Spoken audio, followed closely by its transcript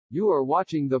You are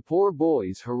watching the Poor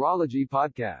Boys Horology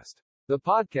Podcast, the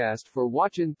podcast for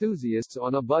watch enthusiasts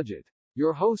on a budget.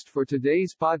 Your host for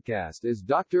today's podcast is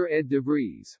Dr. Ed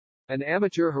DeVries, an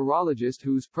amateur horologist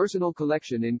whose personal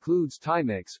collection includes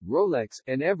Timex, Rolex,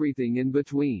 and everything in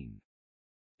between.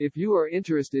 If you are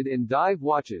interested in dive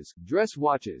watches, dress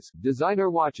watches, designer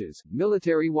watches,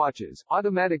 military watches,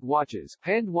 automatic watches,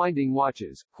 hand-winding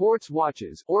watches, quartz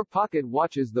watches, or pocket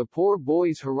watches, the Poor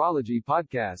Boys Horology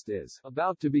Podcast is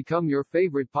about to become your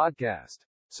favorite podcast.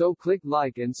 So click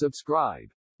like and subscribe.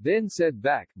 Then sit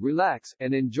back, relax,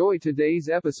 and enjoy today's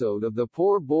episode of the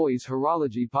Poor Boys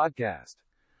Horology Podcast.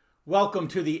 Welcome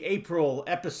to the April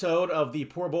episode of the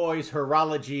Poor Boys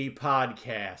Horology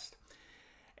Podcast.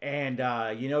 And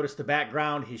you notice the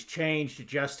background has changed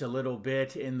just a little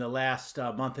bit in the last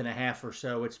month and a half or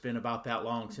so. It's been about that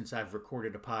long since I've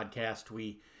recorded a podcast.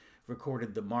 We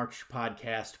recorded the March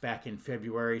podcast back in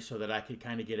February so that I could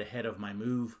kind of get ahead of my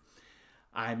move.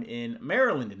 I'm in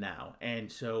Maryland now,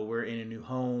 and so we're in a new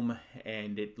home,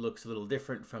 and it looks a little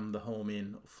different from the home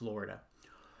in Florida.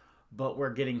 But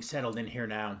we're getting settled in here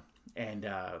now, and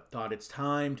thought it's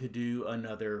time to do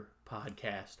another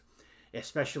podcast.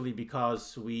 Especially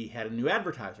because we had a new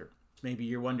advertiser. Maybe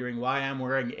you're wondering why I'm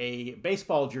wearing a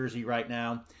baseball jersey right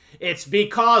now. It's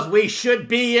because we should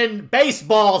be in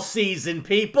baseball season,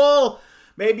 people!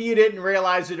 Maybe you didn't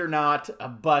realize it or not,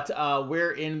 but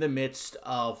we're in the midst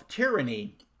of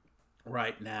tyranny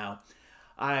right now.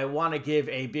 I want to give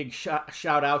a big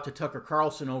shout out to Tucker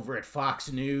Carlson over at Fox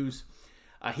News.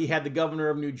 He had the governor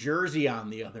of New Jersey on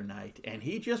the other night, and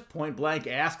he just point blank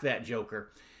asked that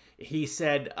joker. He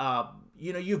said,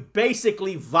 you've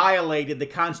basically violated the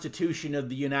Constitution of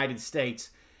the United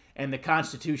States and the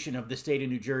Constitution of the state of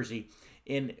New Jersey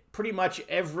in pretty much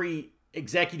every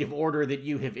executive order that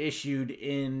you have issued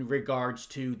in regards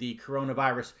to the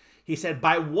coronavirus. He said,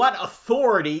 by what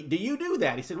authority do you do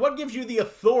that? He said, what gives you the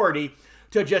authority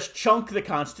to just chunk the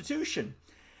Constitution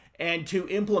and to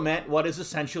implement what is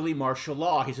essentially martial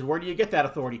law? He said, where do you get that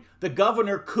authority? The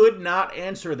governor could not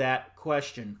answer that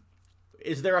question.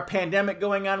 Is there a pandemic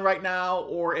going on right now,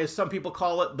 or as some people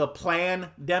call it, the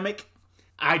plan-demic?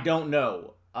 I don't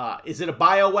know. Is it a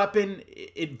bioweapon?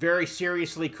 It very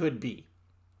seriously could be.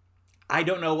 I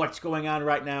don't know what's going on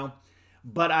right now,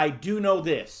 but I do know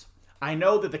this. I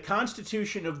know that the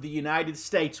Constitution of the United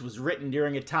States was written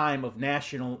during a time of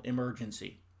national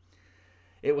emergency.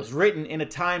 It was written in a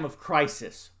time of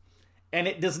crisis. And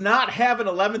it does not have an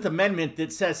 11th Amendment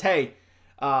that says, hey,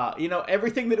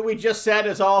 everything that we just said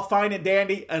is all fine and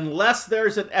dandy unless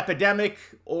there's an epidemic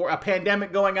or a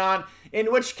pandemic going on,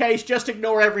 in which case just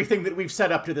ignore everything that we've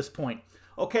said up to this point.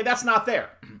 Okay, that's not there.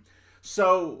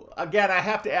 So, again, I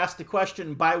have to ask the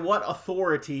question, by what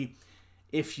authority,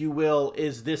 if you will,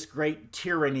 is this great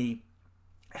tyranny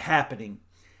happening?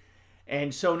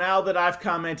 And so now that I've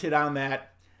commented on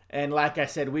that, and like I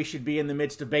said, we should be in the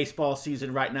midst of baseball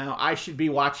season right now, I should be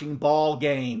watching ball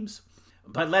games.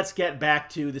 But let's get back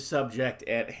to the subject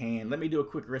at hand. Let me do a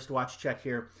quick wristwatch check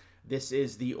here. This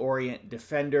is the Orient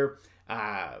Defender.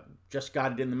 Just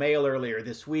got it in the mail earlier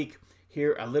this week.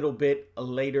 Here a little bit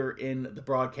later in the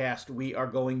broadcast, we are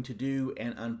going to do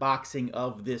an unboxing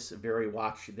of this very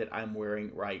watch that I'm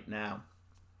wearing right now.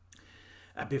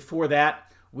 Before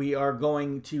that, we are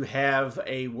going to have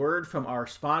a word from our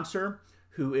sponsor,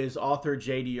 who is author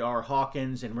JDR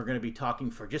Hawkins, and we're going to be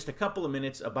talking for just a couple of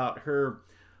minutes about her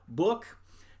book,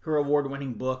 her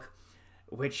award-winning book,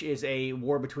 which is a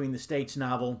War Between the States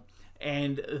novel.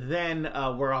 And then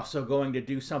we're also going to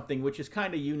do something which is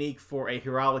kind of unique for a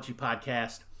horology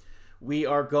podcast. We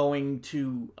are going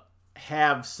to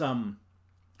have some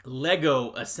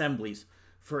Lego assemblies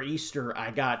for Easter.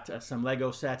 I got some Lego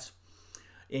sets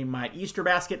in my Easter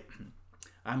basket.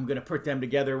 I'm going to put them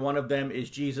together. One of them is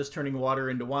Jesus Turning Water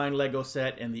into Wine Lego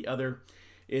set, and the other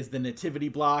is the Nativity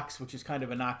Blocks, which is kind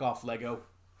of a knockoff Lego.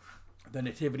 The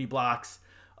Nativity Blocks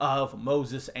of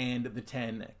Moses and the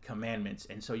Ten Commandments.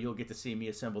 And so you'll get to see me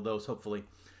assemble those. Hopefully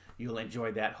you'll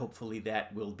enjoy that. Hopefully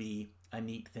that will be a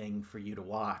neat thing for you to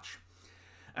watch.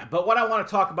 But what I want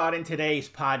to talk about in today's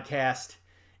podcast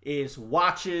is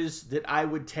watches that I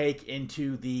would take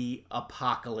into the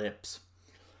apocalypse.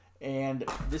 And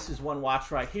this is one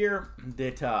watch right here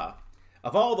that,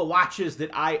 of all the watches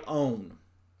that I own,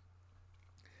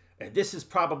 this is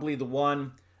probably the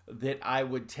one that I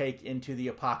would take into the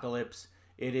apocalypse.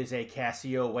 It is a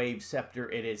Casio wave-ceptor.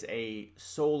 It is a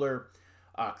solar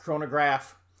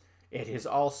chronograph. It is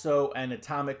also an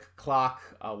atomic clock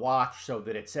watch so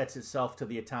that it sets itself to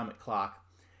the atomic clock.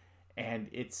 And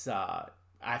it's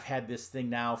I've had this thing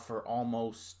now for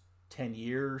almost 10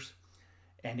 years,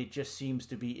 and it just seems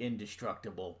to be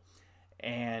indestructible.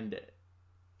 and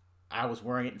I was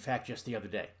wearing it, in fact, just the other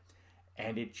day.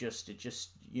 And it just,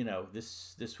 you know,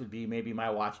 this would be maybe my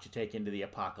watch to take into the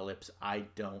apocalypse. I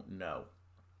don't know.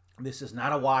 This is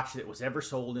not a watch that was ever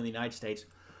sold in the United States.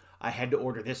 I had to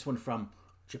order this one from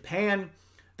Japan.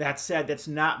 That said, that's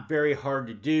not very hard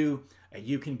to do.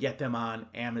 You can get them on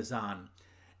Amazon.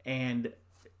 And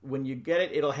when you get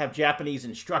it, it'll have Japanese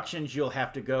instructions. You'll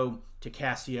have to go to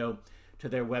Casio, to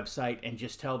their website, and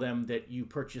just tell them that you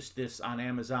purchased this on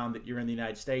Amazon, that you're in the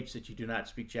United States, that you do not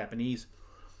speak Japanese,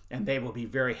 and they will be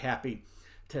very happy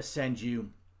to send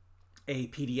you a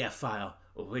PDF file,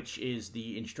 which is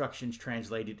the instructions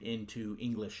translated into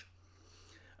English.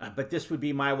 But this would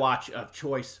be my watch of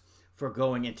choice for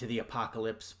going into the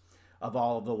apocalypse of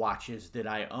all of the watches that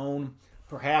I own.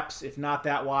 Perhaps, if not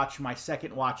that watch, my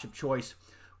second watch of choice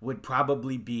would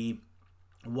probably be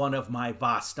one of my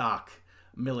Vostok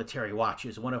military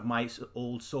watches. One of my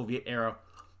old Soviet-era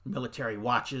military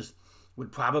watches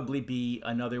would probably be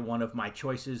another one of my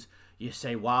choices. You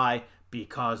say, why?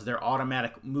 Because they're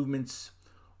automatic movements,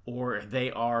 or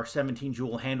they are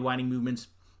 17-jewel hand-winding movements.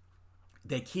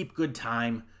 They keep good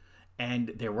time,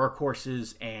 and they're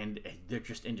workhorses, and they're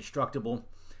just indestructible.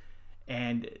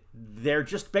 And they're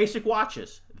just basic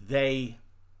watches. They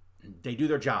do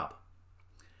their job,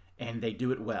 and they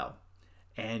do it well.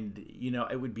 And, you know,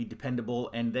 it would be dependable,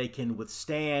 and they can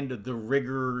withstand the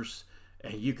rigors.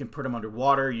 You can put them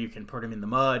underwater. You can put them in the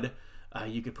mud.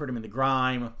 You could put them in the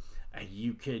grime.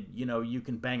 You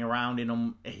can bang around in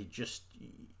them.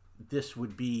 This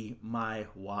would be my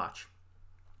watch.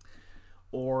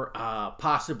 Or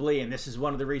possibly, and this is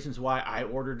one of the reasons why I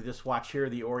ordered this watch here,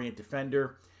 the Orient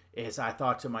Defender, is I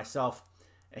thought to myself,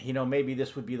 you know, maybe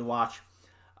this would be the watch.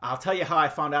 I'll tell you how I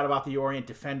found out about the Orient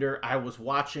Defender. I was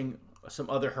watching some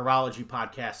other horology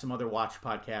podcasts, some other watch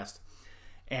podcasts,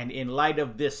 and in light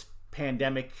of this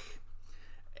pandemic,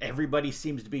 everybody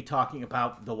seems to be talking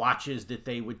about the watches that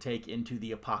they would take into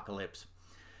the apocalypse.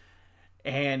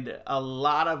 And a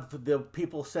lot of the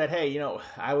people said, hey, you know,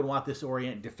 I would want this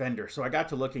Orient Defender. So I got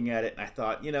to looking at it, and I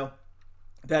thought, you know,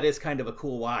 that is kind of a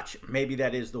cool watch. Maybe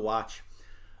that is the watch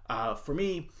for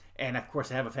me. And of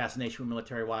course, I have a fascination with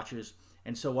military watches.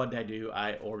 And so what did I do?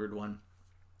 I ordered one.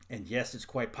 And yes, it's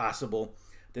quite possible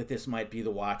that this might be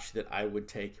the watch that I would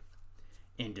take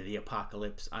into the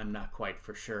apocalypse. I'm not quite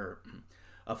for sure.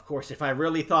 Of course, if I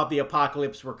really thought the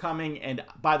apocalypse were coming, and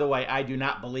by the way, I do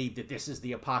not believe that this is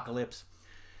the apocalypse.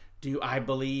 Do I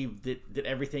believe that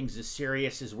everything's as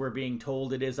serious as we're being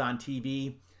told it is on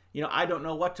TV? You know, I don't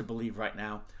know what to believe right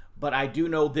now, but I do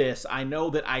know this. I know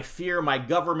that I fear my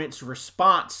government's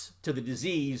response to the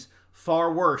disease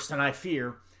far worse than I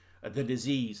fear the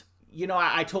disease. You know,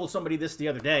 I told somebody this the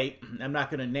other day. I'm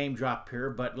not going to name drop here,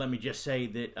 but let me just say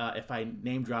that if I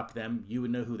name drop them, you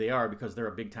would know who they are because they're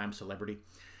a big-time celebrity.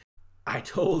 I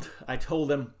told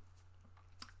them,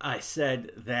 I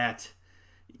said that,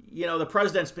 you know, the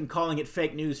president's been calling it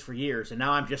fake news for years, and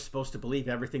now I'm just supposed to believe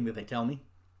everything that they tell me?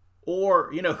 Or,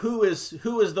 you know, who is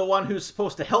the one who's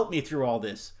supposed to help me through all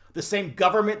this? The same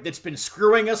government that's been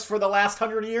screwing us for the last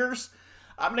 100 years?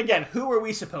 I mean, again, who are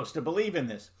we supposed to believe in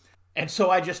this? And so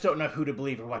I just don't know who to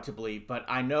believe or what to believe. But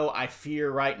I know I fear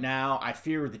right now, I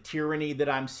fear the tyranny that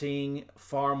I'm seeing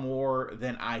far more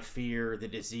than I fear the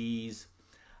disease.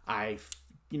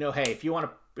 You know, hey, if you want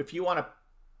to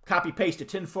copy paste a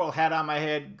tinfoil hat on my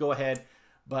head, go ahead.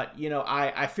 But, you know,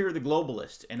 I fear the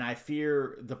globalist, and I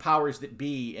fear the powers that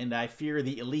be, and I fear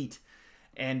the elite,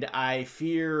 and I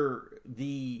fear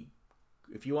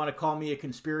if you want to call me a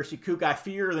conspiracy kook, I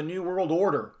fear the New World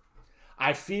Order.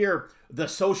 I fear the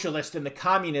socialist and the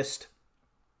communist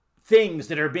things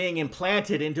that are being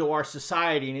implanted into our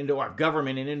society and into our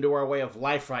government and into our way of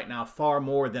life right now far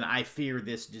more than I fear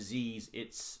this disease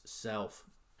itself.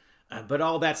 But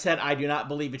all that said, I do not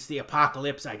believe it's the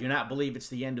apocalypse. I do not believe it's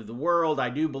the end of the world. I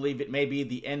do believe it may be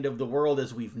the end of the world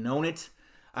as we've known it.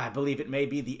 I believe it may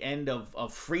be the end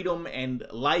of freedom and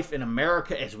life in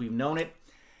America as we've known it.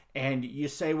 And you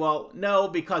say, well, no,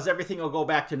 because everything will go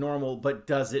back to normal, but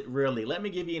does it really? Let me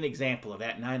give you an example of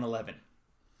that, 9/11.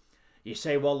 You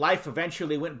say, well, life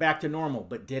eventually went back to normal,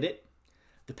 but did it?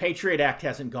 The Patriot Act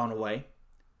hasn't gone away.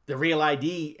 The Real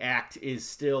ID Act is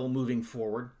still moving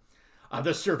forward.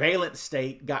 The surveillance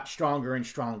state got stronger and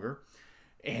stronger.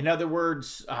 In other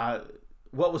words,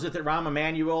 what was it that Rahm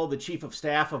Emanuel, the chief of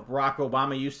staff of Barack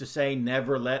Obama, used to say?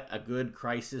 Never let a good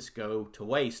crisis go to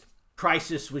waste.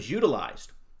 Crisis was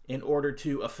utilized in order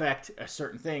to affect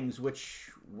certain things which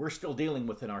we're still dealing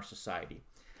with in our society.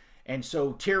 And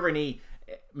so tyranny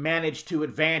managed to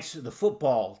advance the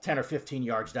football 10 or 15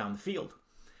 yards down the field.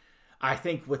 I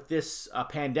think with this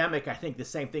pandemic, I think the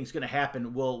same thing's going to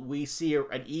happen. Will we see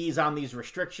an ease on these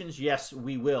restrictions? Yes,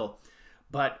 we will.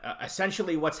 But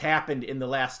essentially what's happened in the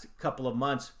last couple of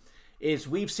months is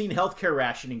we've seen healthcare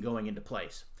rationing going into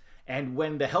place. And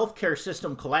when the healthcare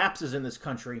system collapses in this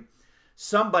country,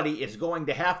 somebody is going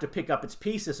to have to pick up its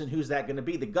pieces, and who's that going to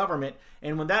be? The government.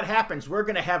 And when that happens, we're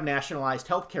going to have nationalized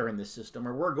healthcare in this system,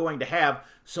 or we're going to have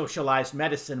socialized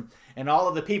medicine, and all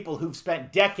of the people who've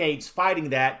spent decades fighting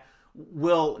that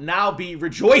will now be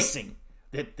rejoicing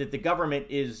that the government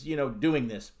is, doing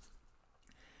this.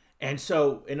 And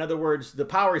so, in other words, the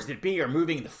powers that be are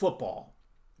moving the football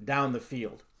down the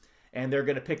field, and they're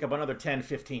going to pick up another 10,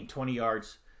 15, 20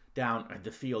 yards down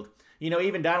the field.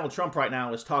 Even Donald Trump right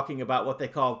now is talking about what they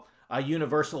call a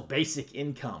universal basic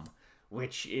income,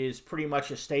 which is pretty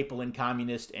much a staple in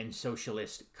communist and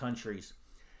socialist countries.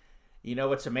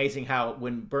 It's amazing how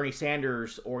when Bernie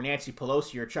Sanders or Nancy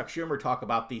Pelosi or Chuck Schumer talk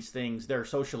about these things, they're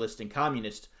socialist and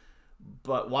communist.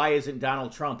 But why isn't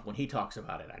Donald Trump when he talks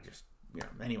about it?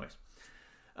 Anyways.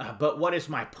 But what is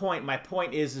my point? My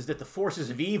point is that the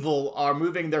forces of evil are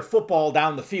moving their football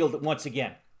down the field once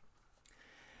again.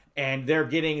 And they're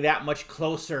getting that much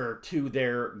closer to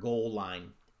their goal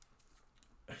line.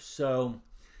 So,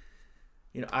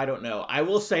 I don't know. I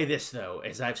will say this, though,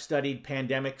 as I've studied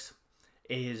pandemics,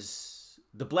 is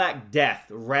the Black Death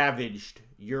ravaged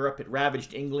Europe. It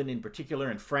ravaged England in particular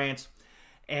and France.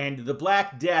 And the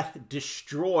Black Death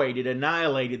destroyed, it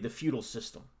annihilated the feudal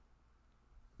system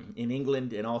in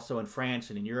England and also in France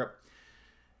and in Europe.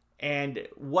 And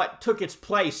what took its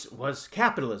place was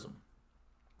capitalism.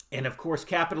 And of course,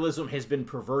 capitalism has been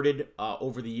perverted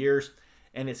over the years,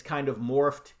 and it's kind of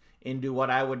morphed into what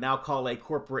I would now call a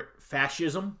corporate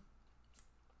fascism.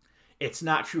 It's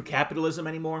not true capitalism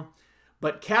anymore,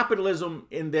 but capitalism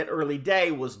in that early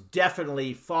day was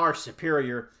definitely far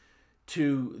superior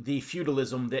to the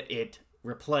feudalism that it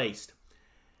replaced.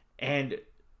 And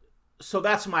so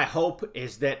that's my hope,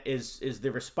 is that is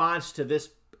the response to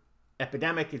this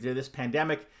epidemic, to this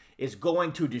pandemic, is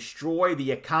going to destroy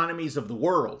the economies of the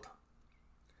world.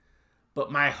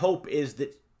 But my hope is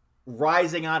that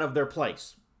rising out of their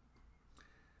place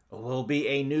will be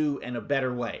a new and a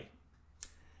better way.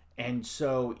 And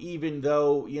so even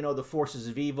though, the forces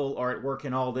of evil are at work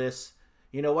in all this,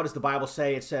 what does the Bible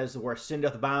say? It says, where sin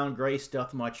doth abound, grace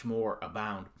doth much more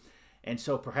abound. And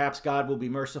so perhaps God will be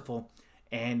merciful,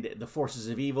 and the forces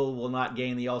of evil will not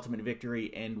gain the ultimate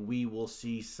victory, and we will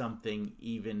see something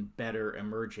even better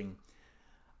emerging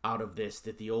out of this,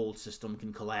 that the old system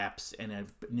can collapse and a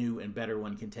new and better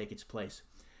one can take its place.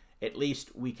 At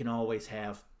least we can always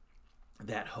have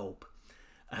that hope.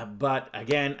 But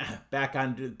again, back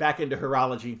into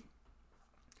horology.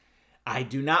 I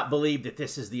do not believe that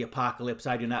this is the apocalypse.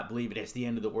 I do not believe it is the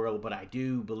end of the world, but I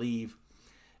do believe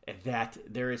that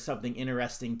there is something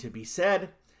interesting to be said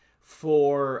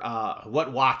for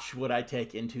what watch would I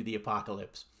take into the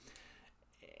apocalypse.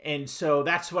 And so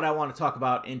that's what I want to talk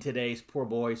about in today's Poor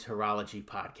Boys Horology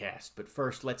podcast. But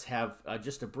first, let's have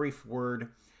just a brief word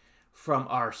from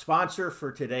our sponsor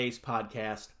for today's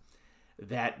podcast,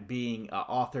 that being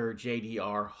author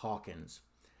JDR Hawkins.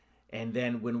 And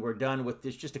then when we're done with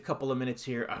this, just a couple of minutes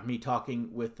here of me talking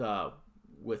with the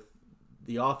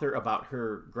author about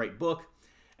her great book.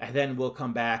 And then we'll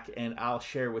come back and I'll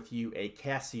share with you a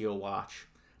Casio watch.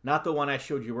 Not the one I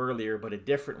showed you earlier, but a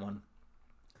different one.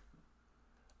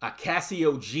 A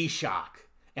Casio G-shock.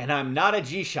 And I'm not a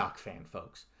G-shock fan,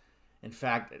 folks. In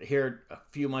fact, here a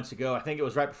few months ago, I think it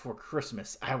was right before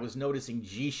Christmas, I was noticing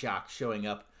G-shock showing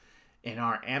up in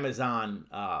our Amazon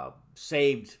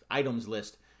saved items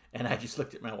list. And I just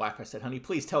looked at my wife. I said, honey,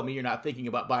 please tell me you're not thinking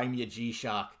about buying me a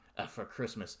G-shock for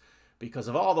Christmas. Because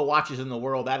of all the watches in the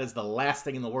world, that is the last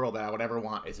thing in the world that I would ever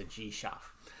want is a G-shock.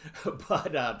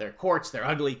 But they're quartz, they're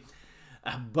ugly.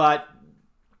 But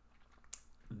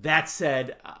that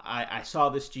said, I saw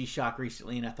this G-shock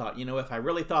recently and I thought, if I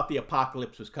really thought the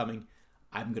apocalypse was coming,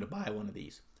 I'm going to buy one of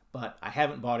these. But I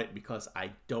haven't bought it because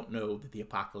I don't know that the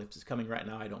apocalypse is coming right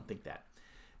now. I don't think that.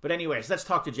 But anyways, let's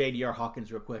talk to JDR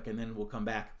Hawkins real quick, and then we'll come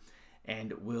back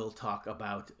and we'll talk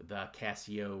about the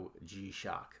Casio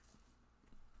G-shock.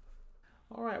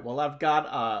 All right, well, I've got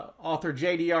author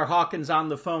JDR Hawkins on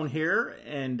the phone here,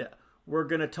 and we're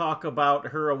going to talk about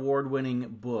her award-winning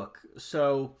book.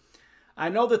 So I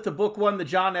know that the book won the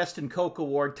John Eston Koch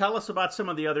Award. Tell us about some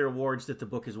of the other awards that the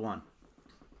book has won.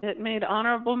 It made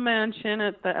honorable mention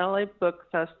at the LA Book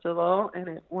Festival, and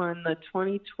it won the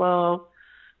 2012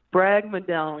 Bragg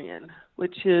Medallion,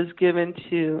 which is given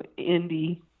to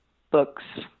indie books,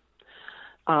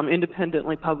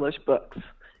 independently published books.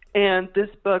 And this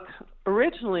book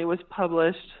originally was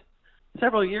published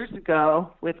several years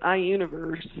ago with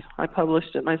iUniverse. I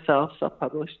published it myself,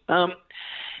 self-published.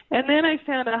 And then I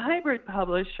found a hybrid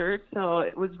publisher, so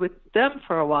it was with them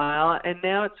for a while, and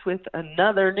now it's with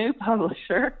another new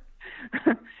publisher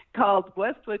called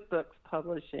Westwood Books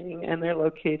Publishing, and they're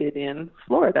located in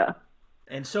Florida.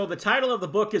 And so the title of the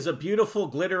book is A Beautiful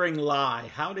Glittering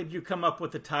Lie. How did you come up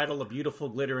with the title A Beautiful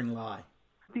Glittering Lie?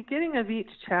 The beginning of each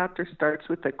chapter starts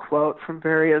with a quote from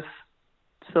various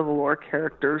Civil War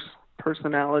characters,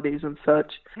 personalities, and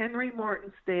such. Henry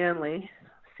Morton Stanley,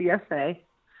 CFA,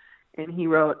 and he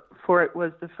wrote, "For it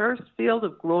was the first field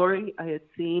of glory I had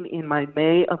seen in my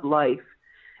May of life,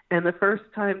 and the first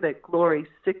time that glory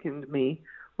sickened me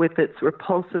with its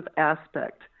repulsive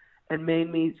aspect, and made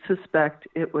me suspect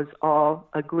it was all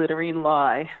a glittering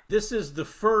lie." This is the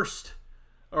first,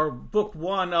 or book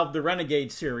one of the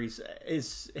Renegade series.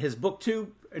 Has book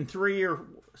 2 and 3 or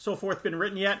so forth been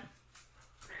written yet?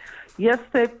 Yes,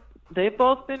 they've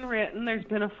both been written. There's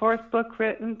been a fourth book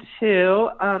written too.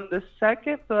 The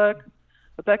second book,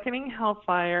 The Beckoning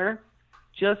Hellfire,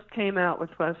 just came out with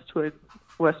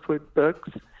Westwood Books.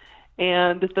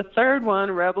 And the third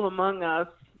one, Rebel Among Us,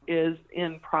 is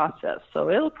in process. So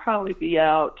it'll probably be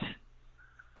out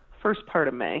first part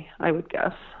of May, I would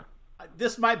guess.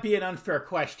 This might be an unfair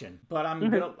question, but I'm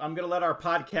gonna let our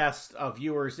podcast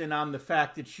viewers in on the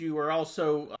fact that you are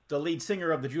also the lead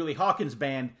singer of the Julie Hawkins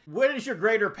Band. What is your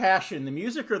greater passion, the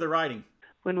music or the writing?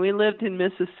 When we lived in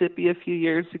Mississippi a few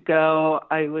years ago,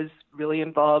 I was really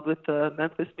involved with the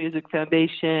Memphis Music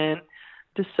Foundation,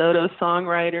 DeSoto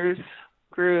Songwriters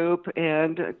Group,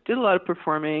 and did a lot of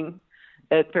performing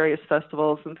at various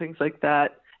festivals and things like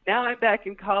that. Now I'm back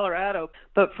in Colorado,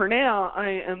 but for now I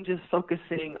am just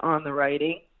focusing on the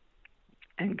writing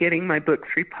and getting my book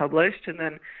 3 published and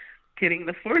then getting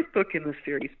the 4th book in the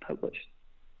series published.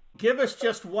 Give us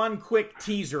just one quick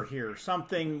teaser here,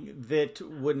 something that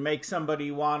would make somebody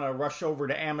want to rush over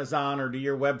to Amazon or to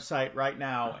your website right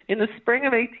now. In the spring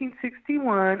of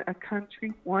 1861, a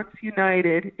country once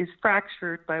united is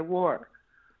fractured by war.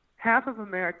 Half of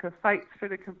America fights for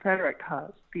the Confederate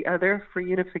cause, the other for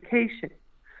unification.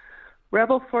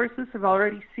 Rebel forces have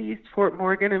already seized Fort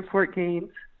Morgan and Fort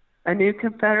Gaines. A new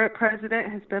Confederate president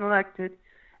has been elected,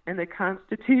 and the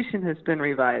Constitution has been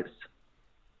revised.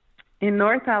 In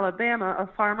North Alabama, a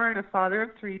farmer and a father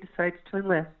of 3 decides to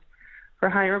enlist. For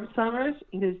Hiram Summers,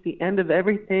 it is the end of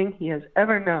everything he has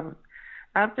ever known.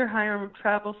 After Hiram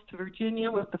travels to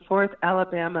Virginia with the 4th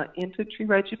Alabama Infantry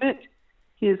Regiment,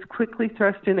 he is quickly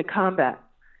thrust into combat.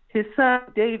 His son,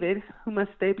 David, who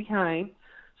must stay behind,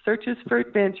 searches for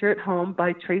adventure at home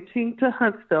by traipsing to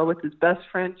Huntsville with his best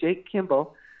friend Jake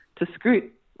Kimball to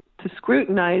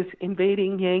scrutinize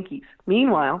invading Yankees.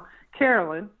 Meanwhile,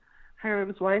 Carolyn,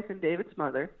 Hiram's wife and David's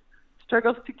mother,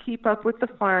 struggles to keep up with the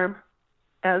farm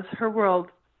as her world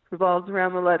revolves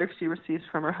around the letters she receives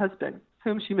from her husband,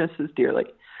 whom she misses dearly.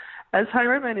 As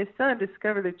Hiram and his son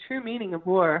discover the true meaning of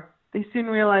war, they soon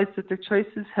realize that their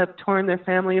choices have torn their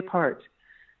family apart.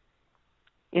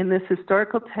 In this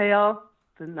historical tale,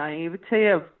 the naivete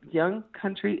of young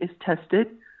country is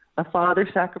tested. A father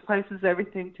sacrifices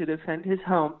everything to defend his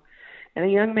home, and a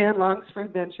young man longs for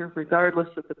adventure regardless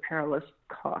of the perilous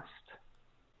cost.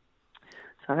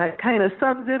 So that kind of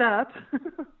sums it up.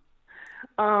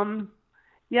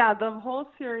 The whole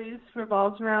series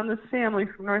revolves around this family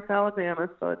from North Alabama,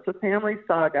 so it's a family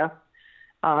saga.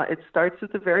 It starts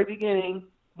at the very beginning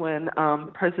when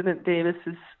President Davis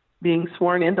is being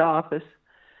sworn into office,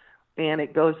 and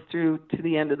it goes through to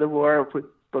the end of the war with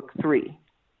book 3.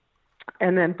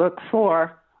 And then book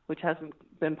 4, which hasn't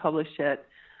been published yet,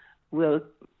 will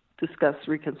discuss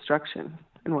Reconstruction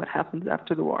and what happens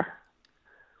after the war.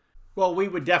 Well, we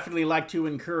would definitely like to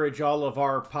encourage all of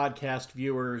our podcast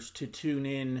viewers to tune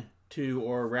in to,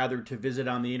 or rather to visit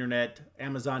on the internet,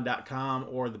 Amazon.com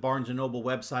or the Barnes & Noble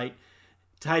website.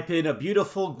 Type in A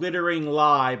Beautiful Glittering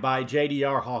Lie by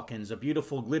JDR Hawkins. A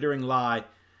Beautiful Glittering Lie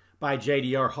by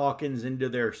JDR Hawkins into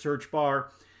their search bar,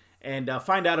 and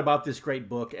find out about this great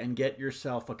book and get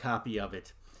yourself a copy of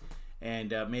it.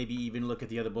 And maybe even look at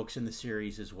the other books in the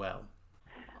series as well.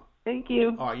 Thank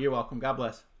you. Oh, you're welcome. God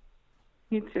bless.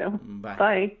 You too. Bye.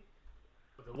 Bye.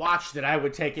 The watch that I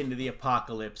would take into the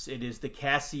apocalypse, it is the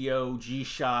Casio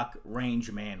G-shock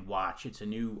Range Man watch. It's a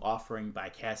new offering by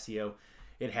Casio.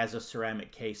 It has a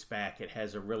ceramic case back. It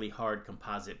has a really hard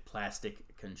composite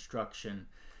plastic construction.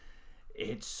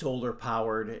 It's solar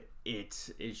powered. It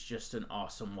is just an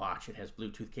awesome watch. It has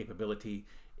Bluetooth capability.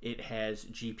 It has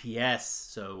GPS,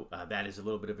 so that is a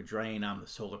little bit of a drain on the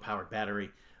solar powered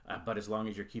battery. But as long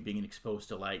as you're keeping it exposed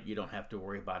to light, you don't have to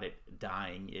worry about it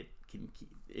dying.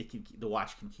 The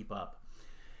watch can keep up.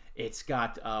 It's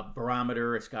got a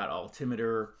barometer, it's got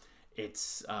altimeter,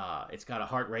 it's got a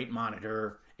heart rate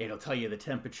monitor. It'll tell you the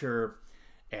temperature.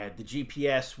 And the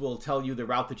GPS will tell you the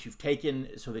route that you've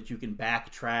taken so that you can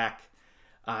backtrack.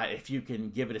 If you can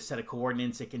give it a set of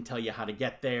coordinates, it can tell you how to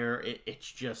get there.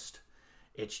 It's just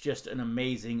an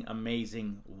amazing,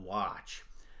 amazing watch.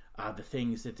 The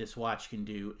things that this watch can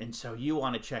do. And so you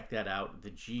want to check that out,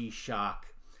 the G-shock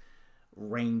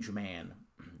Range Man.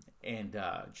 And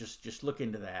just look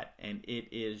into that. And it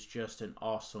is just an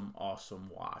awesome, awesome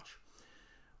watch.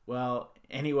 Well,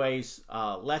 anyways,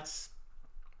 let's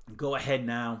go ahead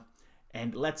now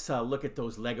and let's look at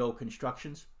those Lego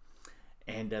constructions.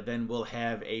 And then we'll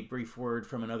have a brief word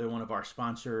from another one of our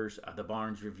sponsors, the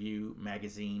Barnes Review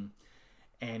magazine.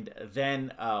 And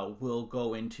then we'll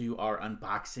go into our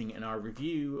unboxing and our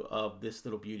review of this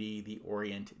little beauty, the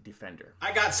Orient Defender.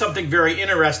 I got something very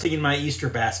interesting in my Easter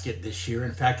basket this year.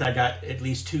 In fact, I got at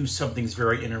least two somethings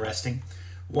very interesting.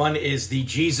 One is the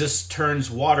Jesus Turns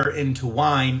Water into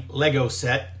Wine Lego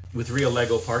set with real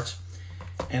Lego parts.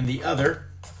 And the other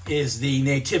is the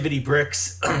Nativity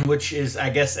Bricks, which is, I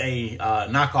guess, a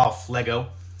knockoff Lego.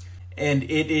 And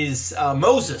it is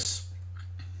Moses.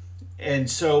 And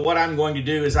so what I'm going to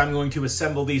do is I'm going to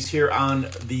assemble these here on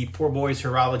the Poor Boys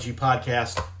Horology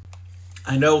podcast.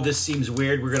 I know this seems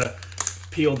weird. We're going to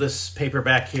peel this paper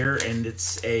back here, and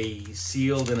it's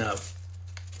sealed in a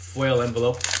foil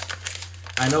envelope.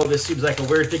 I know this seems like a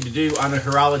weird thing to do on a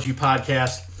horology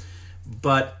podcast,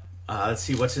 but let's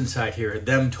see what's inside here.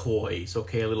 Them toys.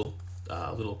 Okay, a little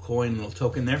coin, little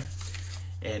token there.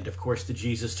 And, of course, the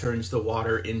Jesus Turns the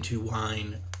Water into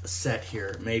Wine set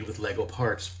here, made with Lego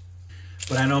parts.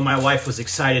 But I know my wife was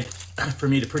excited for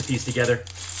me to put these together.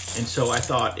 And so I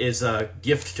thought as a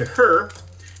gift to her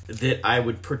that I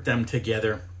would put them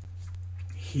together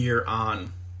here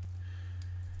on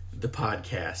the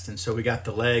podcast. And so we got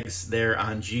the legs there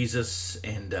on Jesus.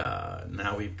 And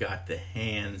now we've got the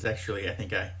hands. Actually, I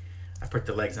think I put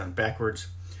the legs on backwards.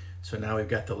 So now we've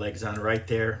got the legs on right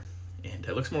there. And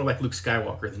it looks more like Luke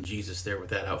Skywalker than Jesus there with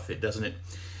that outfit, doesn't it?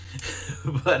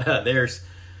 But there's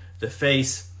the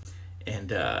face. And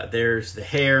there's the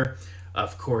hair.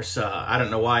 Of course, I don't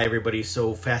know why everybody's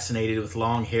so fascinated with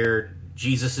long-haired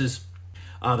Jesuses.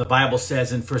 The Bible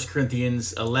says in 1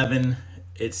 Corinthians 11,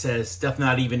 it says, "Doth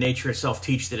not even nature itself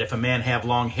teach that if a man have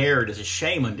long hair, it is a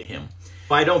shame unto him?"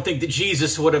 I don't think that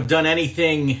Jesus would have done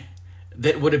anything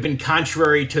that would have been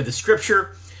contrary to the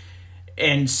scripture.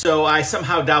 And so I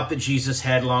somehow doubt that Jesus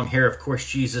had long hair. Of course,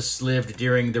 Jesus lived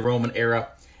during the Roman era.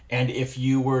 And if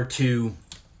you were to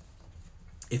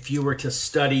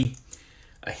study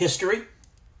history,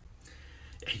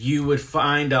 you would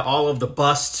find all of the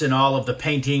busts and all of the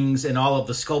paintings and all of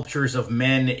the sculptures of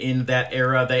men in that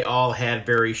era. They all had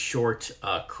very short,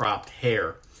 cropped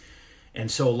hair. And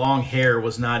so long hair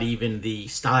was not even the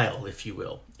style, if you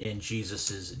will, in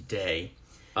Jesus's day.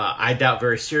 I doubt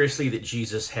very seriously that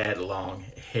Jesus had long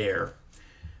hair.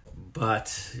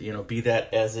 But, be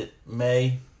that as it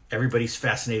may, everybody's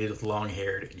fascinated with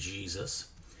long-haired Jesus.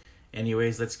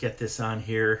 Anyways, let's get this on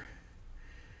here.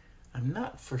 I'm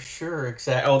not for sure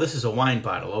exactly. Oh, this is a wine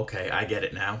bottle. Okay, I get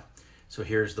it now. So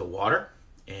here's the water,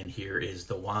 and here is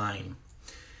the wine.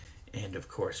 And, of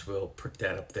course, we'll put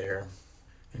that up there.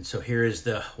 And so here is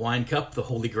the wine cup, the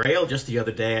Holy Grail. Just the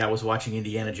other day, I was watching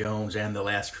Indiana Jones and The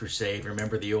Last Crusade.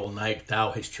 Remember the old knight,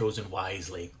 thou hast chosen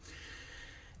wisely.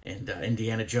 And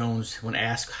Indiana Jones, when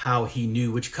asked how he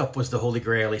knew which cup was the Holy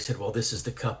Grail, he said, well, this is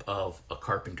the cup of a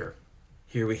carpenter.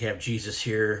 Here we have Jesus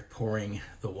here pouring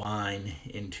the wine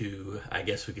into, I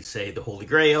guess we could say, the Holy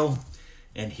Grail.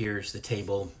 And here's the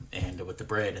table and with the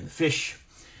bread and the fish.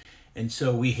 And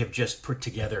so we have just put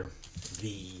together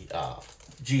the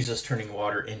Jesus Turning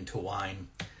Water into Wine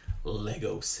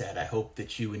Lego set. I hope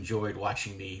that you enjoyed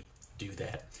watching me do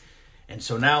that. And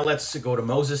so now let's go to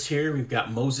Moses here. We've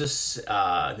got Moses,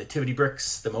 Nativity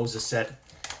Bricks, the Moses set.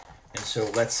 And so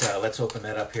let's open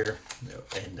that up here,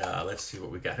 and let's see what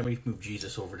we got. Let me move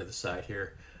Jesus over to the side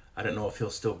here. I don't know if he'll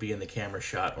still be in the camera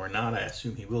shot or not. I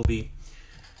assume he will be.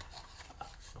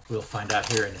 We'll find out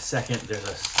here in a second. There's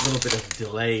a little bit of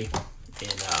delay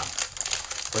in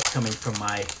what's coming from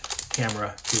my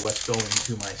camera to what's going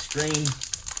to my screen.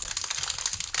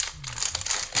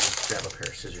 Let's grab a pair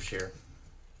of scissors here,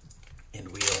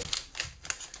 and we'll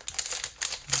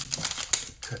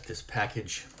cut this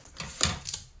package.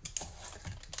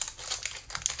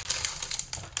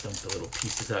 Dump the little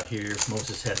pieces out here.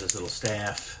 Moses has his little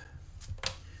staff.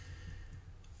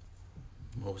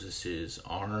 Moses'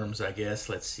 arms, I guess.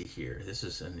 Let's see here. This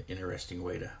is an interesting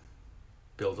way to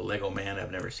build a Lego man.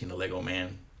 I've never seen a Lego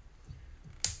man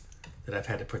that I've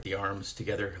had to put the arms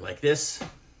together like this.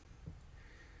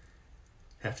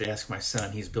 Have to ask my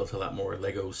son. He's built a lot more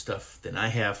Lego stuff than I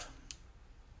have.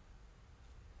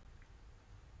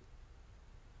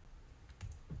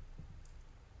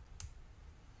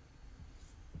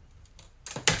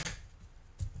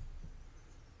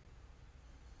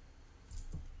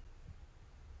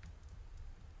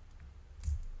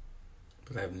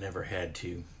 But I've never had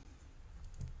to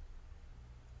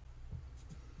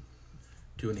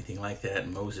do anything like that.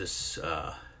 Moses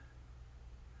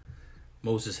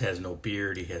has no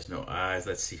beard. He has no eyes.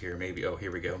 Let's see here. Maybe, oh,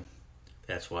 here we go.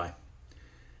 That's why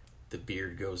the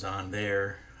beard goes on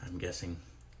there, I'm guessing.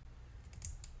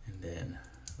 And then,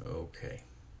 okay.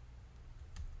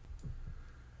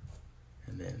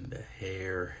 And then the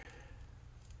hair.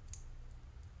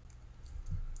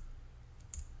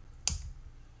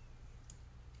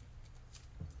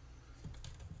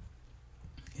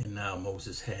 And now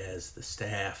Moses has the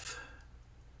staff.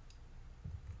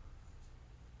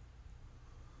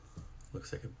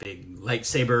 Looks like a big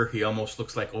lightsaber. He almost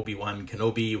looks like Obi-Wan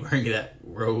Kenobi wearing that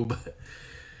robe.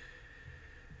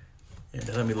 And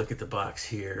let me look at the box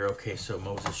here. Okay, so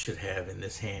Moses should have in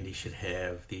this hand, he should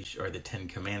have, these are the 10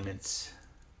 Commandments.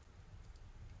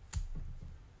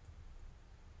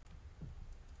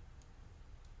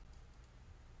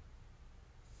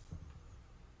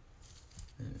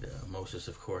 And Moses,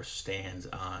 of course, stands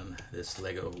on this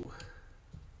Lego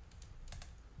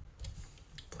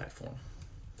platform.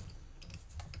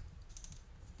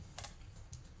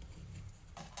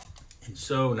 And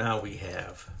so now we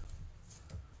have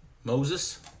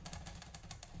Moses,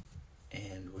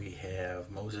 and we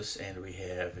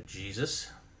have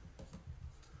Jesus.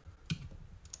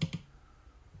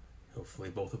 Hopefully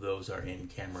both of those are in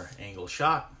camera angle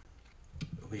shot.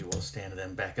 We will stand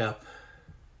them back up.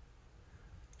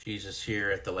 Jesus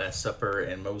here at the Last Supper,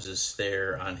 and Moses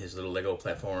there on his little Lego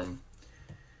platform.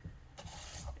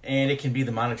 And it can be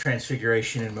the Mount of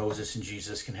Transfiguration, and Moses and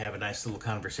Jesus can have a nice little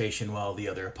conversation while the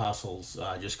other apostles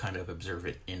just kind of observe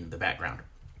it in the background.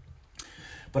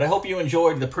 But I hope you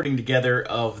enjoyed the putting together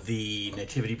of the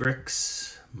nativity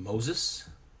bricks, Moses,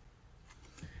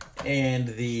 and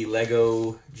the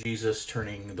Lego Jesus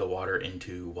turning the water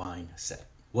into wine set.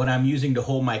 What I'm using to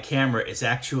hold my camera is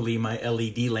actually my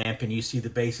LED lamp, and you see the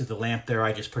base of the lamp there.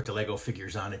 I just put the Lego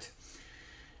figures on it.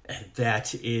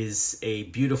 That is a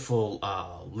beautiful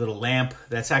little lamp.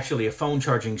 That's actually a phone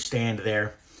charging stand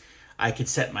there. I could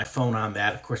set my phone on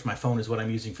that. Of course, my phone is what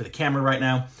I'm using for the camera right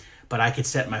now, but I could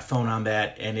set my phone on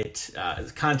that, and it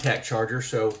is a contact charger,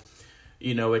 so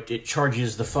you know it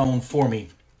charges the phone for me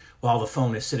while the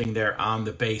phone is sitting there on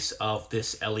the base of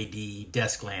this LED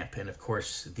desk lamp. And of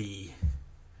course,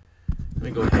 let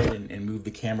me go ahead and move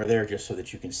the camera there just so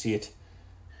that you can see it.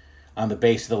 On the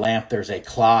base of the lamp, there's a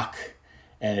clock,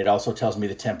 and it also tells me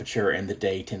the temperature and the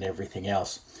date and everything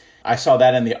else. I saw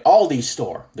that in the Aldi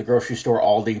store, the grocery store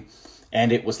Aldi,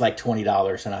 and it was like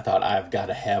 $20, and I thought, I've got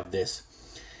to have this.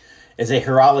 As a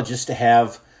horologist, to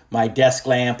have my desk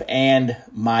lamp and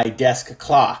my desk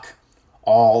clock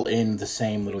all in the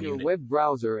same little unit. Your web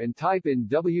browser and type in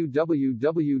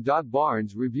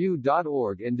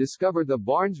www.barnesreview.org and discover the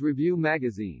Barnes Review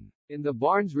magazine. In the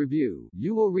Barnes Review,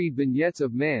 you will read vignettes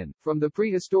of man, from the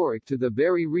prehistoric to the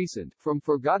very recent, from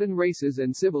forgotten races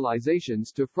and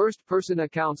civilizations to first-person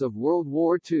accounts of World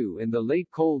War II and the late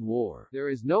Cold War. There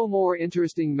is no more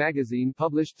interesting magazine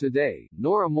published today,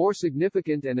 nor a more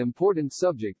significant and important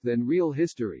subject than real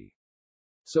history.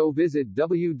 So visit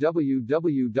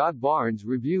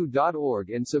www.barnesreview.org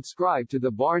and subscribe to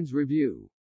the Barnes Review.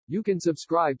 You can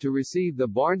subscribe to receive the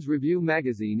Barnes Review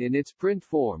magazine in its print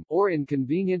form, or in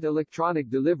convenient electronic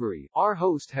delivery. Our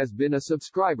host has been a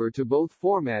subscriber to both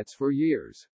formats for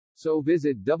years. So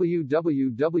visit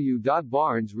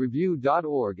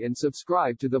www.barnesreview.org and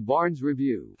subscribe to the Barnes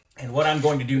Review. And what I'm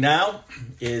going to do now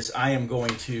is I am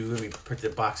going to, let me put the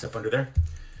box up under there.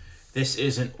 This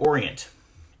is an Orient.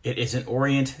 It is an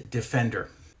Orient Defender.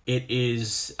 It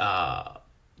is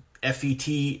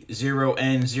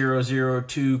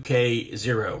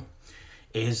FET0N002K0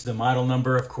 is the model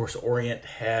number. Of course, Orient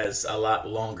has a lot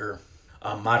longer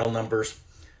model numbers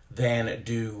than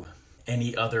do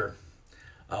any other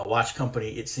watch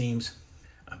company, it seems.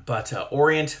 But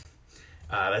Orient,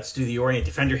 let's do the Orient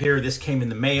Defender here. This came in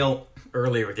the mail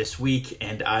earlier this week,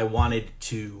 and I wanted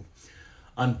to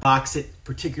unbox it,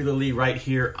 particularly right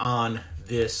here on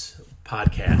this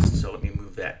podcast. So let me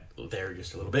move that there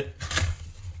just a little bit.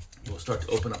 We'll start to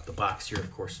open up the box here.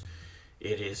 Of course,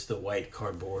 it is the white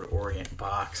cardboard Orient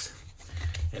box,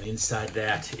 and inside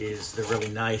that is the really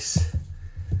nice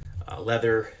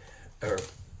leather, or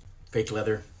fake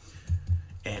leather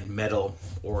and metal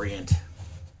Orient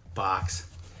box.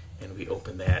 And we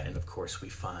open that, and of course we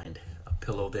find a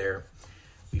pillow there.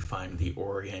 We find the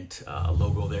Orient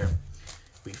logo there.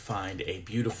 We find a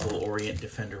beautiful Orient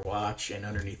Defender watch, and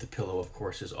underneath the pillow, of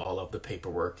course, is all of the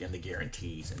paperwork and the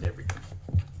guarantees and everything.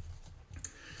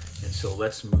 And so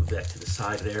let's move that to the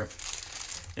side there.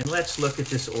 And let's look at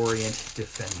this Orient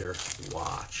Defender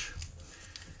watch.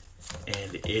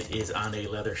 And it is on a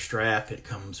leather strap. It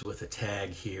comes with a tag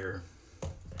here.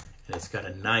 And it's got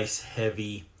a nice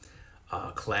heavy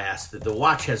clasp. The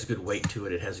watch has a good weight to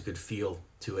it. It has a good feel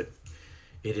to it.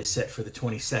 It is set for the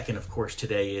 22nd. Of course,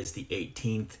 today is the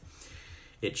 18th.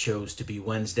 It chose to be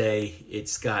Wednesday.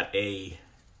 It's got a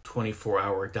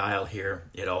 24-hour dial here.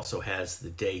 It also has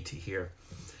the date here,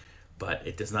 but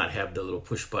it does not have the little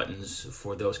push buttons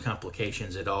for those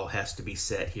complications. It all has to be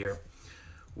set here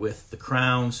with the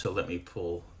crown. So let me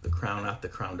pull the crown out. The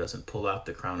crown doesn't pull out.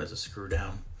 The crown is a screw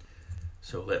down.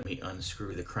 So let me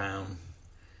unscrew the crown,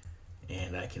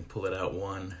 and I can pull it out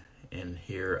one, and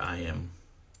here I am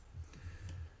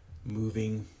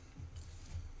moving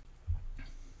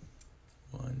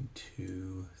 1,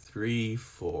 2, 3,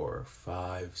 4,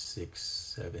 5, 6,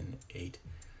 7, 8,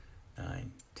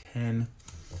 9, 10.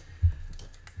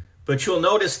 But you'll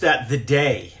notice that the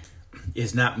day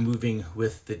is not moving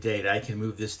with the date. I can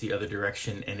move this the other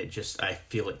direction and I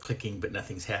feel it clicking, but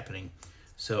nothing's happening.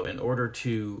 So in order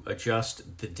to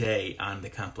adjust the day on the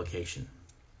complication,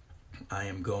 I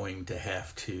am going to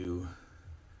have to,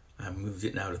 I moved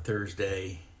it now to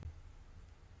Thursday.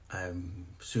 I'm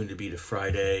soon to be to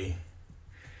Friday.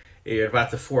 You're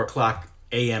about the 4 o'clock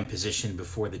a.m. position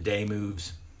before the day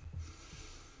moves.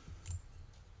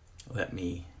 Let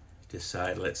me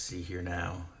decide. Let's see here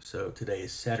now. So today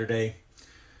is Saturday.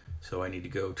 So I need to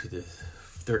go to the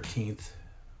 13th,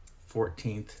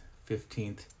 14th,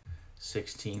 15th,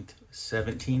 16th,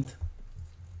 17th.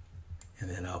 And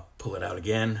then I'll pull it out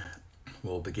again.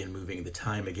 We'll begin moving the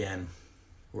time again.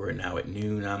 We're now at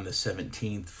noon on the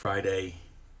 17th, Friday.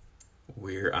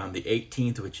 We're on the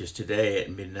 18th, which is today at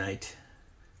midnight.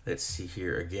 Let's see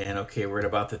here again. Okay, we're at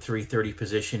about the 3:30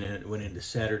 position, and it went into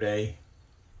Saturday.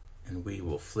 And we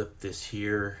will flip this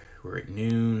here. We're at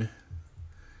noon.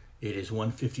 It is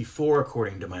 1:54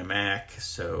 according to my Mac,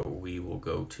 so we will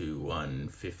go to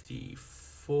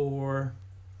 1:54.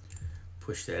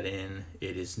 Push that in.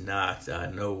 It is not,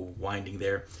 no winding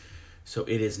there. So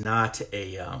it is not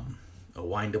a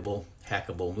windable,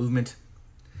 hackable movement.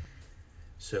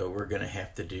 So we're going to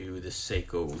have to do the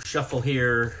Seiko shuffle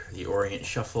here, the Orient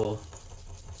shuffle.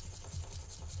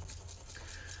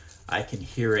 I can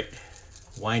hear it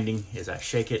winding as I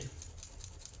shake it.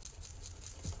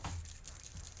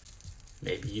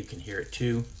 Maybe you can hear it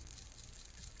too.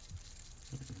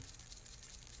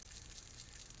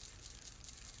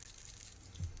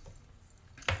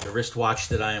 The wristwatch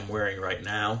that I am wearing right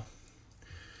now,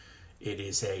 it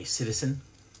is a Citizen.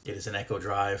 It is an Echo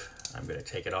Drive. I'm going to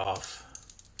take it off.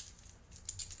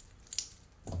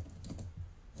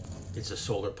 It's a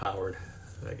solar powered.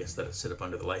 I guess that'll sit up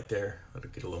under the light there. Let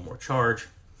it get a little more charge.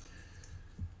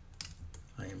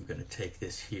 I am going to take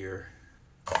this here,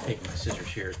 take my scissors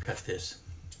here, cut this.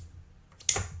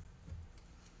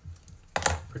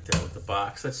 Put that with the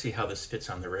box. Let's see how this fits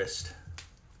on the wrist.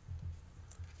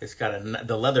 It's got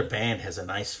the leather band has a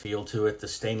nice feel to it. The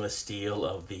stainless steel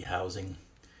of the housing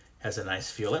has a nice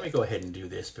feel. Let me go ahead and do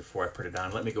this before I put it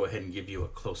on. Let me go ahead and give you a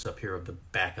close-up here of the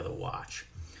back of the watch.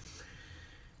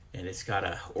 And it's got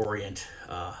a Orient,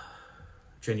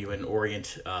 genuine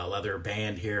Orient leather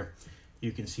band here.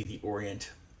 You can see the Orient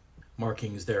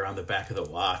markings there on the back of the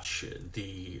watch.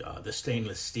 The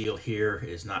stainless steel here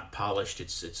is not polished.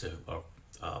 It's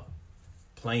a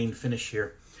plain finish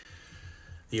here.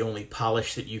 The only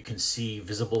polish that you can see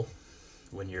visible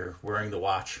when you're wearing the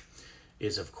watch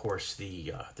is, of course,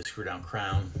 the screw-down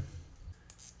crown.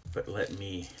 But let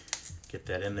me get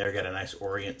that in there. Got a nice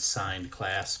Orient signed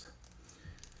clasp.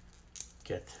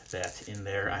 Get that in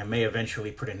there. I may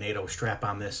eventually put a NATO strap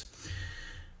on this.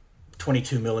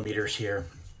 22 millimeters here.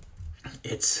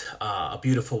 It's a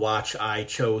beautiful watch. I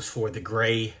chose for the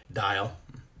gray dial.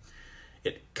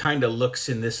 It kind of looks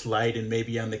in this light, and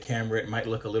maybe on the camera it might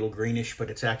look a little greenish, but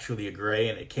it's actually a gray,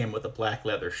 and it came with a black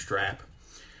leather strap.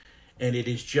 And it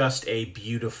is just a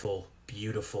beautiful,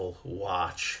 beautiful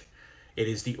watch. It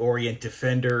is the Orient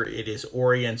Defender. It is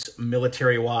Orient's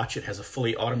military watch. It has a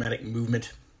fully automatic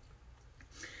movement.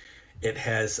 It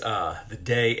has the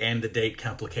day and the date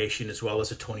complication, as well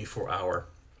as a 24-hour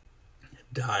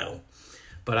dial.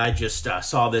 But I just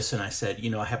saw this and I said,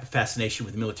 you know, I have a fascination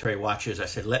with military watches. I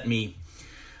said, let me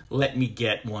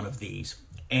get one of these.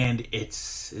 And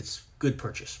it's good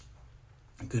purchase.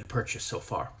 Good purchase so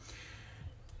far.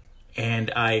 And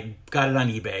I got it on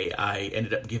eBay. I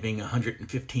ended up giving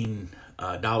 $115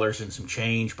 dollars and some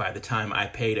change by the time I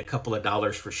paid a couple of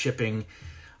dollars for shipping.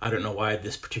 I don't know why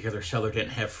this particular seller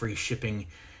didn't have free shipping,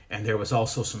 and there was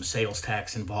also some sales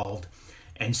tax involved.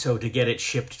 And so to get it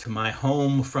shipped to my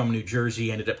home from New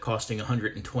Jersey ended up costing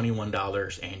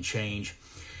 $121 and change.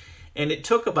 And it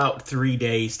took about 3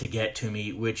 days to get to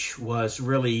me, which was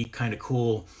really kind of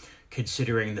cool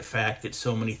considering the fact that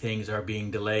so many things are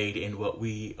being delayed in what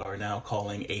we are now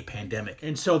calling a pandemic.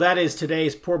 And so that is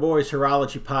today's Poor Boys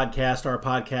Horology podcast, our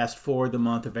podcast for the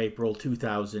month of April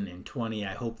 2020.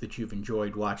 I hope that you've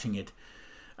enjoyed watching it.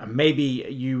 Maybe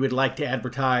you would like to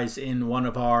advertise in one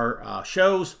of our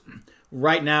shows.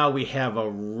 Right now we have a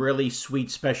really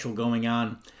sweet special going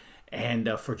on, and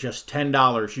for just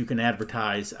 $10 you can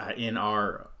advertise in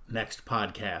our next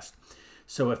podcast.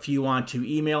 So if you want to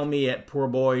email me at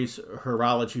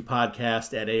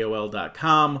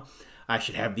poorboyshorologypodcast@aol.com, I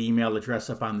should have the email address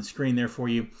up on the screen there for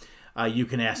you. You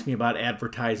can ask me about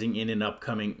advertising in an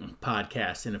upcoming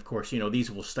podcast. And of course, these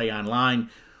will stay online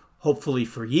hopefully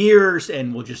for years,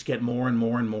 and we'll just get more and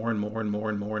more and more and more and more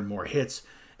and more and more hits.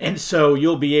 And so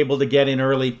you'll be able to get in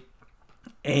early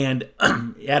and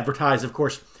advertise, of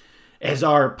course, as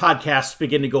our podcasts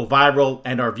begin to go viral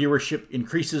and our viewership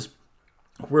increases.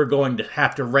 We're going to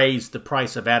have to raise the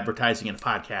price of advertising in a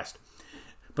podcast.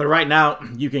 But right now,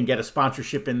 you can get a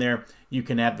sponsorship in there, you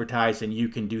can advertise, and you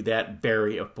can do that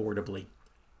very affordably.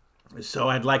 So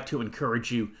I'd like to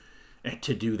encourage you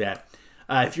to do that.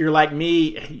 If you're like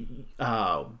me,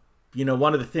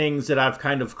 one of the things that I've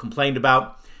kind of complained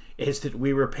about is that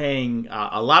we were paying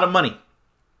a lot of money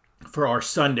for our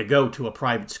son to go to a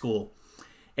private school,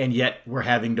 and yet we're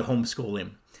having to homeschool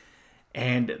him.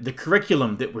 And the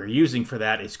curriculum that we're using for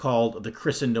that is called the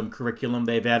Christendom curriculum.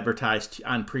 They've advertised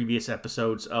on previous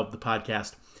episodes of the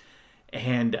podcast.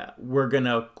 And we're going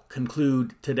to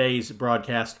conclude today's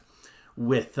broadcast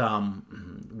with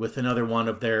another one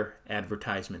of their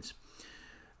advertisements.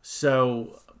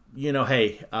 So,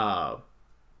 hey,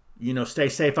 stay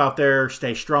safe out there,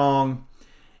 stay strong,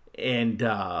 and,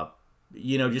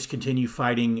 just continue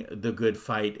fighting the good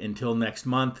fight. Until next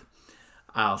month,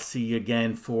 I'll see you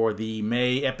again for the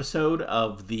May episode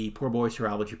of the Poor Boys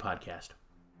Horology podcast.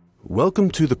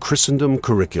 Welcome to the Christendom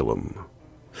curriculum.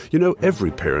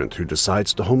 Every parent who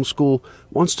decides to homeschool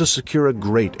wants to secure a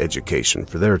great education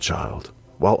for their child,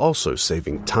 while also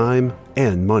saving time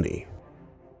and money.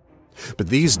 But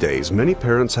these days, many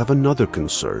parents have another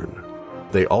concern.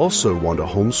 They also want a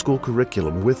homeschool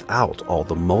curriculum without all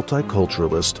the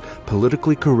multiculturalist,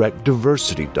 politically correct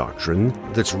diversity doctrine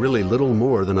that's really little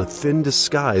more than a thin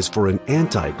disguise for an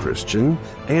anti-Christian,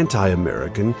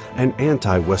 anti-American, and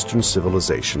anti-Western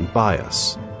civilization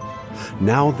bias.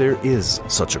 Now there is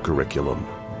such a curriculum.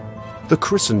 The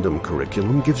Christendom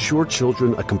curriculum gives your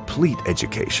children a complete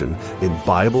education in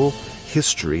Bible,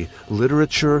 history,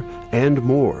 literature, and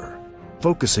more,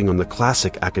 focusing on the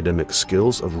classic academic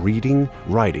skills of reading,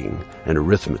 writing, and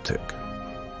arithmetic.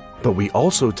 But we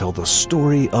also tell the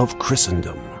story of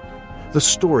Christendom, the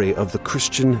story of the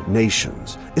Christian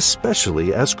nations,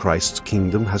 especially as Christ's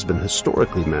kingdom has been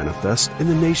historically manifest in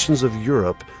the nations of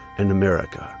Europe and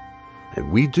America,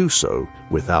 and we do so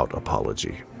without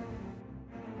apology.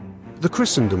 The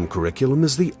Christendom curriculum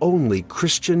is the only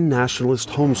Christian nationalist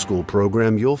homeschool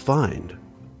program you'll find.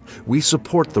 We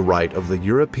support the right of the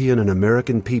European and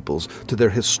American peoples to their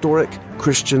historic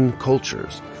Christian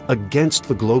cultures against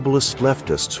the globalist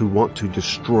leftists who want to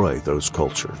destroy those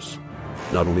cultures.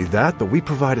 Not only that, but we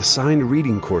provide assigned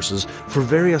reading courses for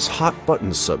various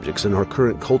hot-button subjects in our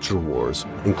current culture wars,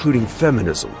 including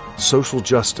feminism, social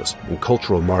justice, and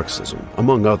cultural Marxism,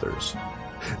 among others.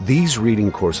 These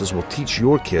reading courses will teach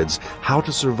your kids how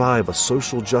to survive a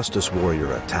social justice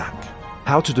warrior attack,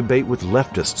 how to debate with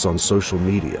leftists on social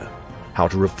media, how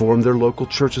to reform their local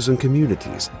churches and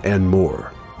communities, and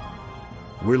more.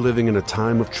 We're living in a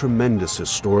time of tremendous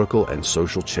historical and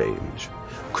social change.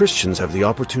 Christians have the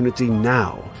opportunity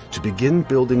now to begin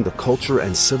building the culture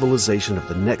and civilization of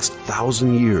the next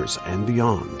 1,000 years and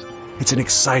beyond. It's an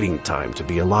exciting time to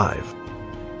be alive.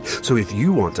 So if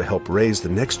you want to help raise the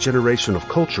next generation of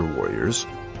culture warriors,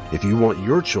 if you want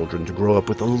your children to grow up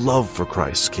with a love for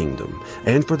Christ's kingdom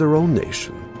and for their own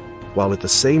nation, while at the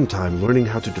same time learning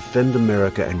how to defend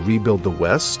America and rebuild the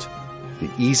West, the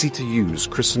easy-to-use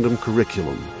Christendom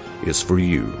curriculum is for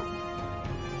you.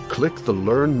 Click the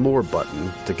Learn More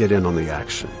button to get in on the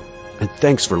action. And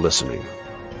thanks for listening.